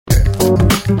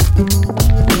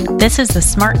This is the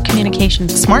Smart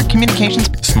Communications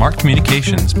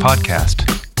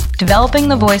podcast. Developing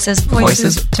the voices.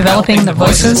 Developing the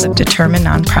voices of determined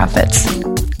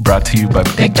nonprofits. Brought to you by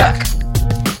Big Duck.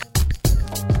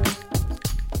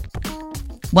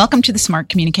 Welcome to the Smart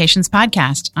Communications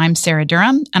podcast. I'm Sarah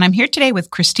Durham, and I'm here today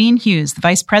with Christine Hughes, the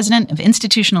Vice President of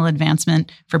Institutional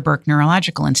Advancement for Burke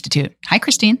Neurological Institute. Hi,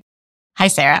 Christine. Hi,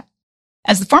 Sarah.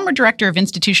 As the former Director of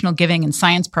Institutional Giving and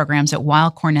Science Programs at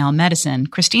Weill Cornell Medicine,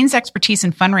 Christine's expertise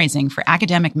in fundraising for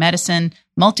academic medicine,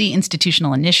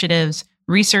 multi-institutional initiatives,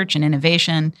 research and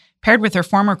innovation, paired with her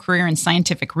former career in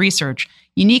scientific research,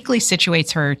 uniquely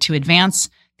situates her to advance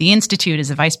the Institute as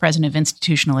a Vice President of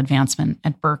Institutional Advancement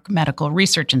at Burke Medical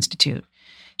Research Institute.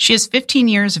 She has 15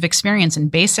 years of experience in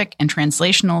basic and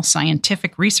translational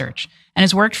scientific research and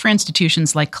has worked for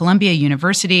institutions like Columbia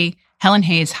University, Helen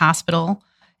Hayes Hospital,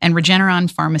 and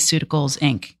Regeneron Pharmaceuticals,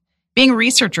 Inc. Being a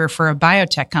researcher for a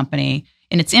biotech company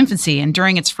in its infancy and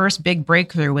during its first big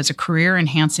breakthrough was a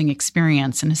career-enhancing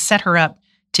experience and has set her up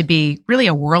to be really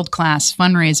a world-class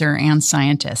fundraiser and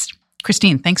scientist.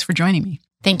 Christine, thanks for joining me.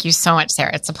 Thank you so much,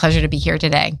 Sarah. It's a pleasure to be here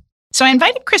today. So I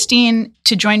invited Christine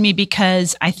to join me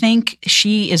because I think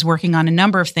she is working on a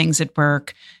number of things at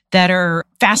Burke that are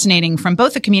fascinating from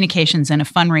both a communications and a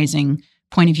fundraising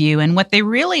point of view. And what they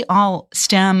really all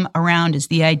stem around is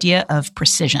the idea of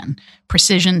precision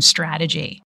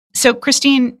strategy. So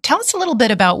Christine, tell us a little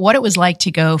bit about what it was like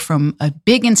to go from a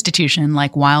big institution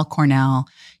like Weill Cornell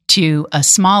to a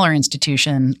smaller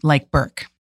institution like Burke.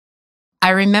 I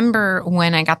remember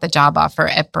when I got the job offer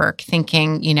at Burke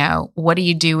thinking, what do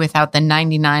you do without the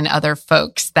 99 other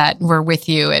folks that were with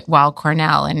you at Weill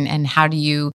Cornell? And how do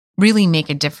you really make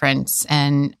a difference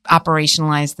and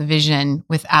operationalize the vision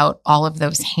without all of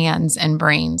those hands and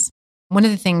brains? One of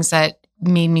the things that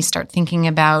made me start thinking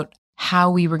about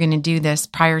how we were going to do this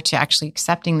prior to actually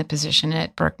accepting the position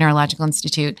at Burke Neurological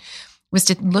Institute was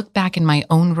to look back in my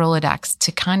own Rolodex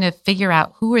to kind of figure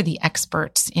out who are the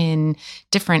experts in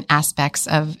different aspects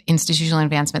of institutional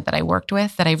advancement that I worked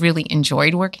with, that I really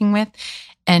enjoyed working with,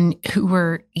 and who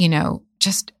were,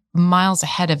 just miles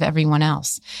ahead of everyone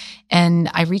else. And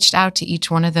I reached out to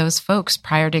each one of those folks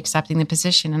prior to accepting the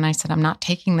position. And I said, I'm not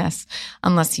taking this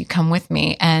unless you come with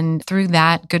me. And through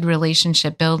that good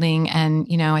relationship building and,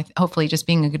 hopefully just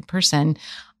being a good person,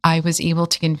 I was able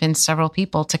to convince several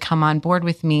people to come on board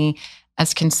with me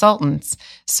as consultants.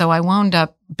 So I wound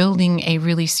up building a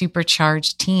really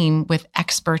supercharged team with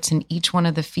experts in each one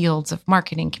of the fields of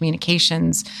marketing,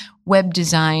 communications, web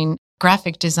design,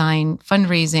 graphic design,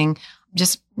 fundraising,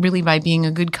 just really by being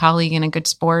a good colleague and a good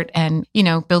sport and,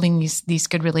 building these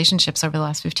good relationships over the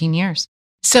last 15 years.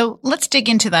 So let's dig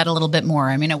into that a little bit more.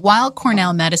 I mean, at Weill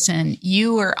Cornell Medicine,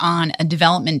 you were on a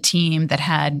development team that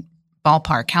had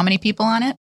ballpark. How many people on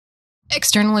it?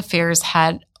 External affairs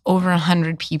had over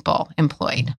 100 people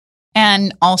employed.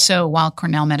 And also, Weill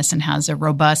Cornell Medicine has a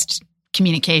robust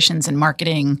communications and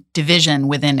marketing division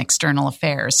within external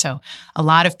affairs. So a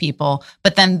lot of people,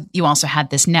 but then you also had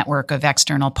this network of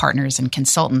external partners and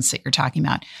consultants that you're talking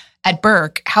about. At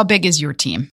Burke, how big is your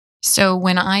team? So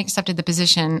when I accepted the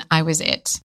position, I was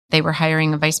it. They were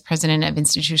hiring a vice president of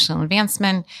institutional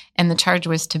advancement, and the charge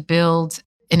was to build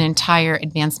an entire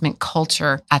advancement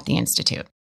culture at the Institute.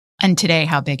 And today,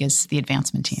 how big is the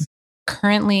advancement team?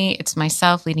 Currently, it's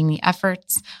myself leading the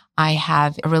efforts. I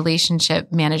have a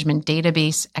relationship management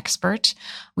database expert.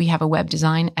 We have a web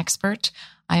design expert.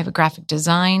 I have a graphic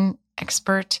design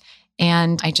expert.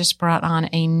 And I just brought on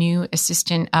a new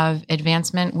assistant of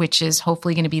advancement, which is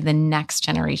hopefully going to be the next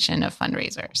generation of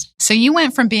fundraisers. So you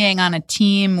went from being on a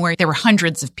team where there were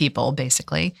hundreds of people,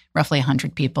 basically, roughly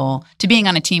 100 people, to being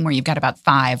on a team where you've got about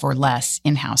 5 or less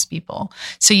in-house people.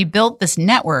 So you built this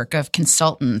network of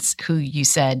consultants who you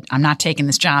said, I'm not taking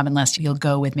this job unless you'll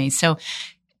go with me. So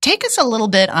take us a little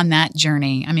bit on that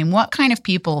journey. I mean, what kind of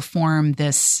people form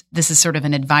this? This is sort of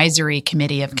an advisory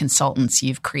committee of consultants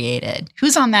you've created.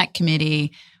 Who's on that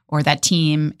committee or that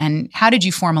team, and how did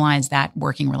you formalize that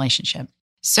working relationship?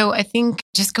 So I think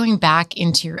just going back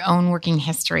into your own working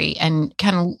history and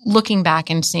kind of looking back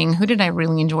and seeing who did I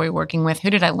really enjoy working with? Who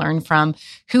did I learn from?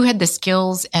 Who had the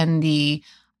skills and the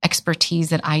expertise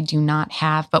that I do not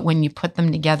have, but when you put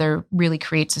them together, really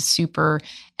creates a super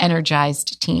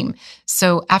energized team.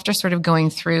 So after sort of going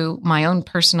through my own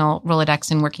personal Rolodex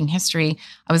and working history,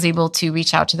 I was able to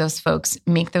reach out to those folks,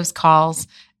 make those calls,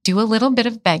 do a little bit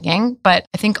of begging, but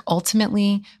I think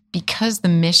ultimately, because the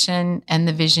mission and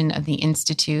the vision of the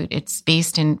Institute, it's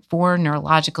based in 4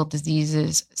 neurological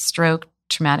diseases: stroke,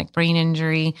 traumatic brain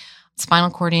injury, spinal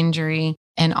cord injury,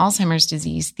 and Alzheimer's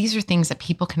disease. These are things that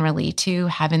people can relate to,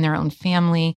 have in their own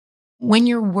family. when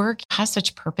your work has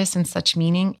such purpose and such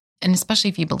meaning, and especially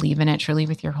if you believe in it truly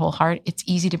with your whole heart, it's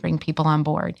easy to bring people on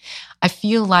board. I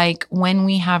feel like when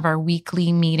we have our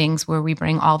weekly meetings where we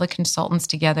bring all the consultants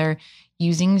together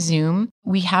using Zoom,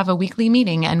 we have a weekly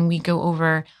meeting and we go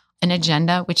over an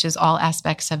agenda, which is all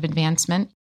aspects of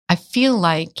advancement. I feel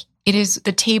like it is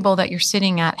the table that you're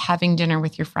sitting at having dinner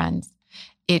with your friends.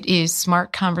 It is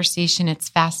smart conversation. It's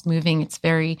fast moving. It's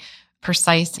very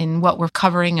precise in what we're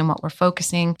covering and what we're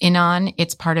focusing in on.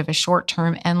 It's part of a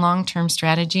short-term and long-term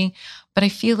strategy. But I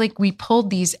feel like we pulled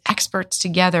these experts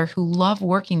together who love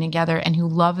working together and who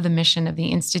love the mission of the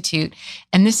Institute.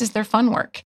 And this is their fun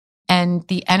work. And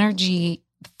the energy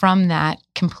from that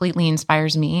completely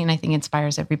inspires me, and I think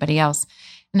inspires everybody else.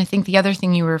 And I think the other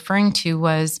thing you were referring to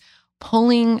was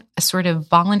pulling a sort of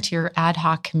volunteer ad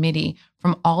hoc committee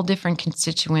from all different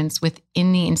constituents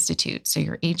within the Institute. So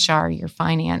your HR, your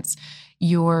finance,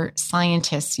 your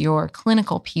scientists, your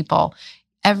clinical people,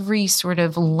 every sort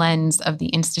of lens of the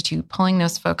Institute, pulling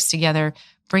those folks together,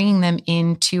 bringing them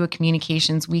into a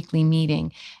communications weekly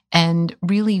meeting and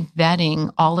really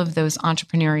vetting all of those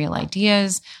entrepreneurial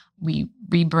ideas. We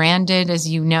rebranded, as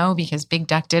you know, because Big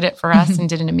Duck did it for us and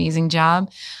did an amazing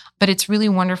job. But it's really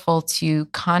wonderful to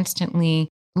constantly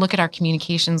look at our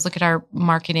communications, look at our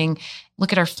marketing,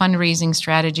 look at our fundraising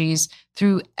strategies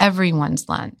through everyone's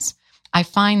lens. I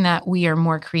find that we are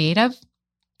more creative,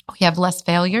 we have less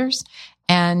failures,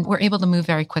 and we're able to move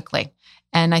very quickly.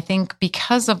 And I think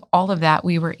because of all of that,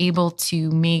 we were able to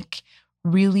make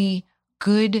really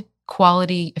good,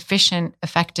 quality, efficient,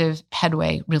 effective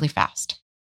headway really fast.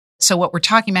 So what we're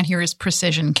talking about here is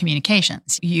precision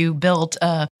communications. You built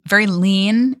a very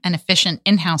lean and efficient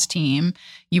in-house team.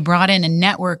 You brought in a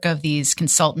network of these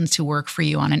consultants who work for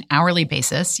you on an hourly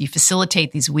basis. You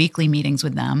facilitate these weekly meetings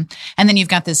with them. And then you've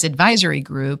got this advisory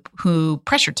group who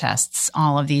pressure tests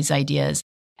all of these ideas.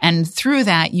 And through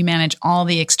that, you manage all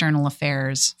the external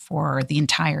affairs for the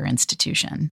entire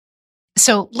institution.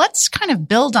 So let's kind of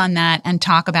build on that and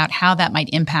talk about how that might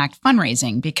impact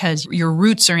fundraising, because your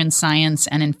roots are in science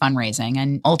and in fundraising.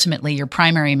 And ultimately, your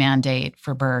primary mandate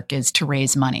for Burke is to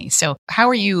raise money. So how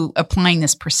are you applying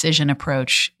this precision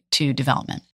approach to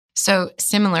development? So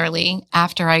similarly,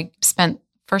 after I spent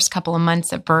first couple of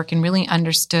months at Burke and really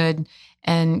understood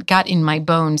and got in my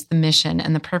bones the mission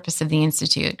and the purpose of the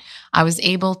Institute, I was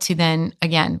able to then,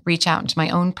 again, reach out into my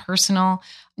own personal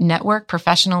network,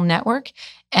 professional network,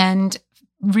 and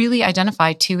really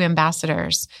identify 2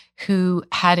 ambassadors who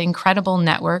had incredible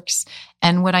networks.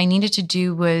 And what I needed to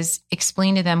do was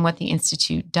explain to them what the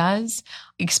Institute does,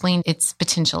 explain its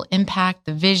potential impact,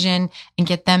 the vision, and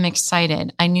get them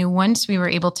excited. I knew once we were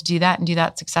able to do that and do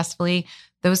that successfully,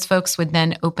 those folks would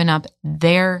then open up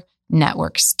their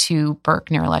networks to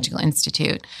Burke Neurological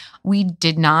Institute. We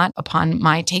did not, upon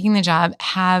my taking the job,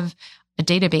 have a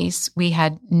database. We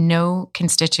had no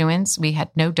constituents. We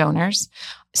had no donors.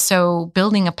 So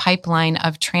building a pipeline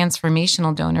of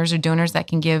transformational donors or donors that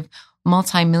can give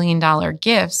multi-million-dollar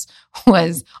gifts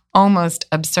was almost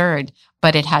absurd,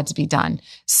 but it had to be done.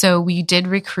 So we did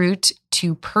recruit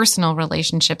 2 personal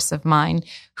relationships of mine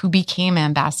who became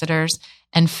ambassadors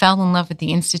and fell in love with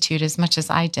the Institute as much as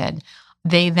I did.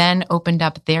 They then opened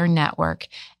up their network.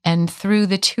 And through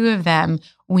the 2 of them,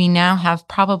 we now have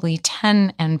probably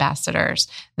 10 ambassadors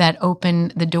that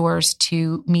open the doors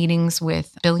to meetings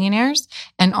with billionaires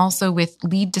and also with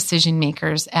lead decision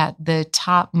makers at the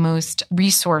top most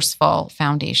resourceful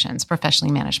foundations,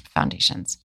 professionally managed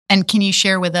foundations. And can you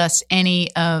share with us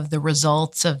any of the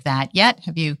results of that yet?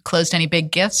 Have you closed any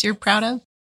big gifts you're proud of?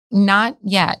 Not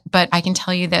yet, but I can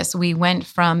tell you this. We went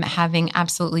from having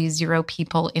absolutely 0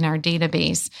 people in our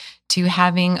database to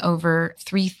having over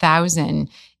 3,000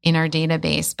 in our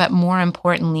database, but more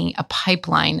importantly, a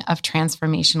pipeline of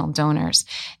transformational donors.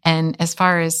 And as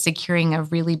far as securing a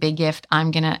really big gift,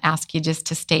 I'm going to ask you just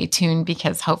to stay tuned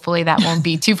because hopefully that won't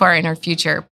be too far in our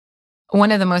future.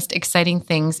 One of the most exciting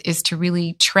things is to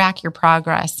really track your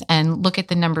progress and look at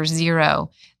the number 0.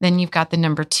 Then you've got the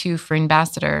number 2 for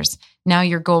ambassadors. Now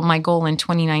my goal in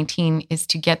 2019 is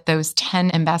to get those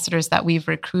 10 ambassadors that we've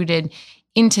recruited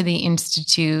into the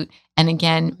Institute and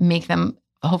again, make them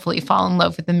hopefully fall in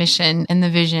love with the mission and the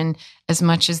vision as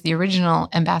much as the original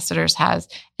ambassadors has,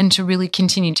 and to really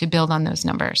continue to build on those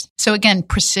numbers. So again,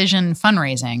 precision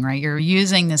fundraising, right? You're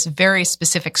using this very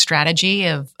specific strategy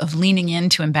of leaning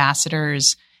into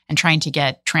ambassadors and trying to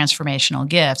get transformational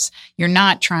gifts. You're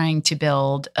not trying to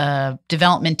build a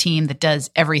development team that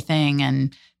does everything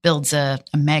and builds a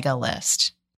mega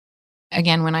list.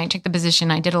 Again, when I took the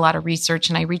position, I did a lot of research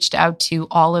and I reached out to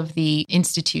all of the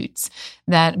institutes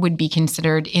that would be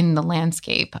considered in the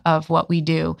landscape of what we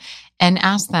do and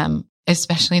asked them,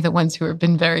 especially the ones who have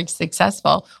been very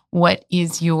successful, what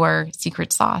is your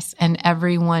secret sauce? And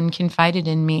everyone confided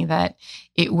in me that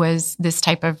it was this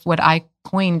type of what I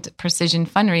coined precision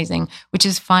fundraising, which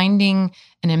is finding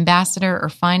an ambassador or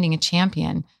finding a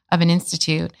champion of an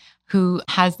institute who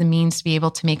has the means to be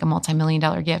able to make a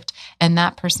multi-million-dollar gift, and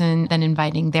that person then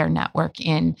inviting their network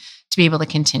in to be able to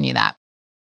continue that.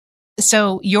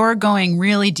 So you're going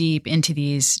really deep into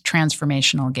these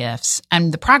transformational gifts,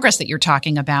 and the progress that you're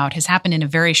talking about has happened in a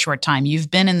very short time. You've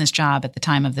been in this job at the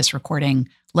time of this recording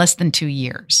less than 2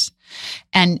 years.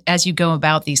 And as you go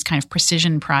about these kind of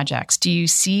precision projects, do you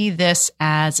see this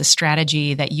as a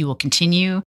strategy that you will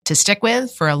continue to stick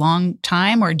with for a long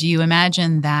time? Or do you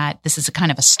imagine that this is a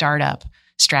kind of a startup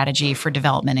strategy for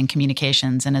development and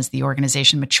communications, and as the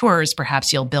organization matures,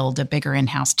 perhaps you'll build a bigger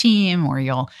in-house team, or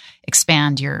you'll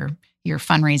expand your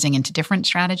fundraising into different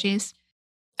strategies?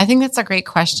 I think that's a great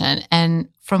question. And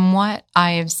from what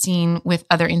I have seen with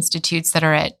other institutes that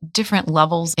are at different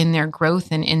levels in their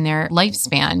growth and in their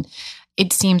lifespan,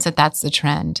 it seems that that's the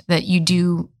trend, that you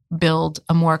do build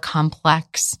a more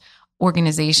complex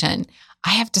organization.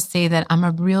 I have to say that I'm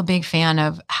a real big fan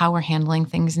of how we're handling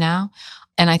things now.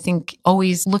 And I think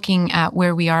always looking at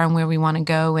where we are and where we want to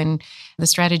go and the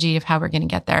strategy of how we're going to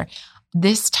get there.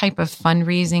 This type of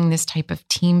fundraising, this type of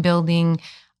team building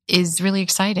is really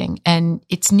exciting, and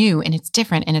it's new and it's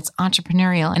different and it's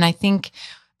entrepreneurial. And I think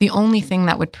the only thing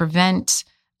that would prevent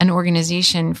an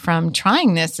organization from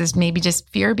trying this is maybe just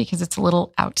fear, because it's a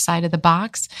little outside of the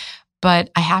box. But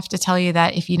I have to tell you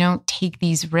that if you don't take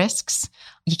these risks,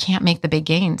 you can't make the big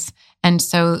gains. And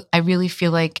so I really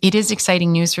feel like it is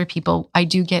exciting news for people. I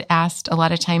do get asked a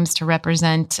lot of times to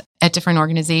represent at different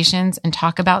organizations and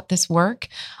talk about this work.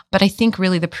 But I think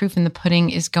really the proof in the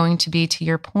pudding is going to be, to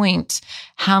your point,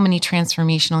 how many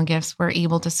transformational gifts we're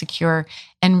able to secure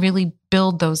and really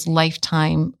build those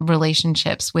lifetime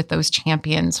relationships with those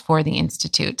champions for the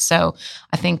Institute. So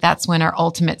I think that's when our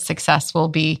ultimate success will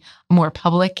be more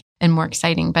public and more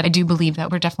exciting. But I do believe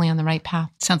that we're definitely on the right path.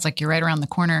 Sounds like you're right around the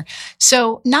corner.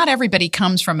 So not everybody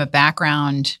comes from a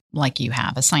background like you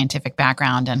have, a scientific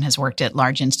background, and has worked at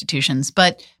large institutions.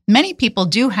 But many people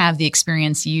do have the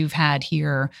experience you've had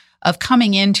here of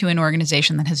coming into an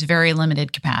organization that has very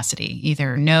limited capacity,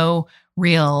 either no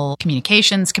real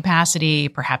communications capacity,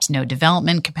 perhaps no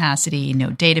development capacity, no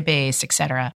database, et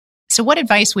cetera. So what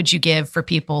advice would you give for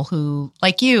people who,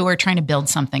 like you, are trying to build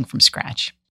something from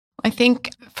scratch? I think,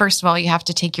 first of all, you have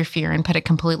to take your fear and put it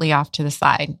completely off to the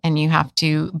side, and you have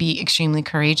to be extremely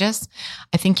courageous.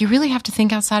 I think you really have to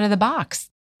think outside of the box.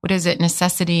 What is it?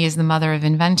 Necessity is the mother of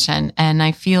invention. And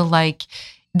I feel like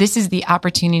this is the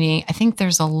opportunity. I think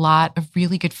there's a lot of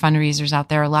really good fundraisers out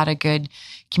there, a lot of good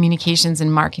communications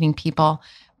and marketing people.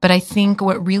 But I think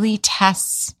what really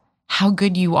tests how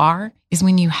good you are is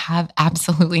when you have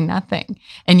absolutely nothing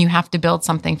and you have to build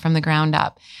something from the ground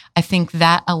up. I think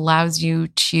that allows you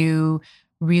to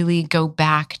really go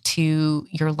back to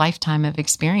your lifetime of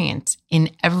experience in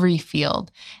every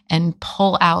field and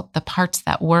pull out the parts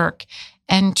that work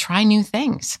and try new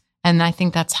things. And I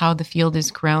think that's how the field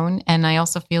is grown. And I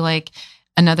also feel like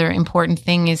another important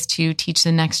thing is to teach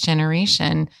the next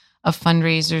generation of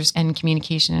fundraisers and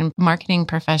communication and marketing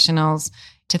professionals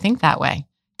to think that way,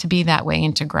 to be that way,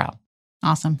 and to grow.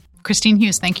 Awesome. Christine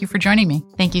Hughes, thank you for joining me.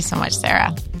 Thank you so much,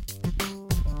 Sarah.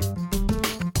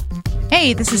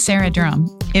 Hey, this is Sarah Durham.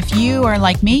 If you are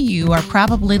like me, you are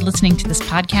probably listening to this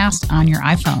podcast on your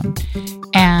iPhone.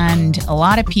 And a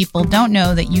lot of people don't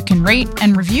know that you can rate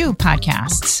and review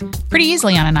podcasts pretty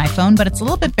easily on an iPhone, but it's a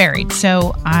little bit buried.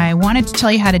 So I wanted to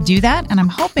tell you how to do that. And I'm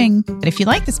hoping that if you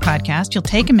like this podcast, you'll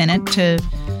take a minute to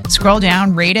scroll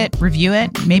down, rate it, review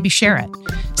it, maybe share it.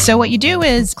 So what you do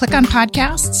is click on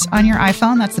podcasts on your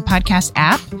iPhone. That's the podcast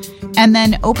app. And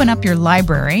then open up your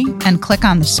library and click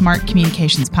on the Smart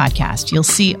Communications Podcast. You'll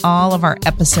see all of our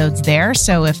episodes there.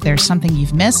 So if there's something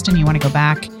you've missed and you want to go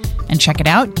back and check it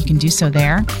out, you can do so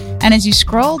there. And as you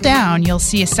scroll down, you'll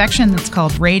see a section that's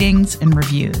called Ratings and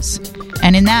Reviews.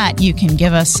 And in that, you can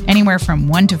give us anywhere from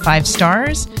 1 to 5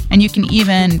 stars, and you can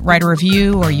even write a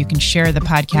review, or you can share the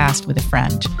podcast with a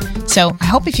friend. So I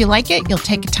hope if you like it, you'll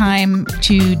take time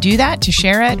to do that, to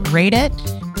share it, rate it.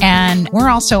 And we're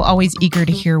also always eager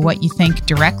to hear what you think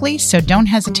directly. So don't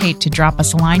hesitate to drop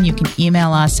us a line. You can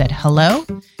email us at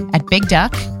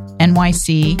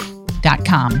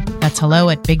hello@bigducknyc.com. That's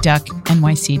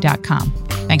hello@bigducknyc.com.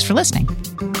 Thanks for listening.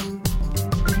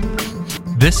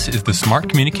 This is the Smart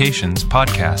Communications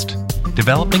Podcast,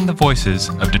 developing the voices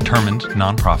of determined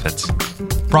nonprofits.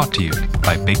 Brought to you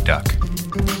by Big Duck.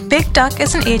 Big Duck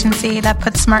is an agency that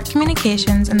puts smart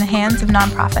communications in the hands of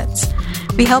nonprofits.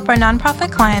 We help our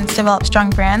nonprofit clients develop strong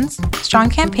brands, strong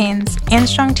campaigns, and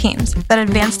strong teams that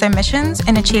advance their missions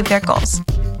and achieve their goals.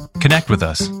 Connect with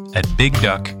us at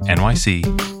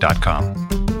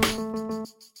bigducknyc.com.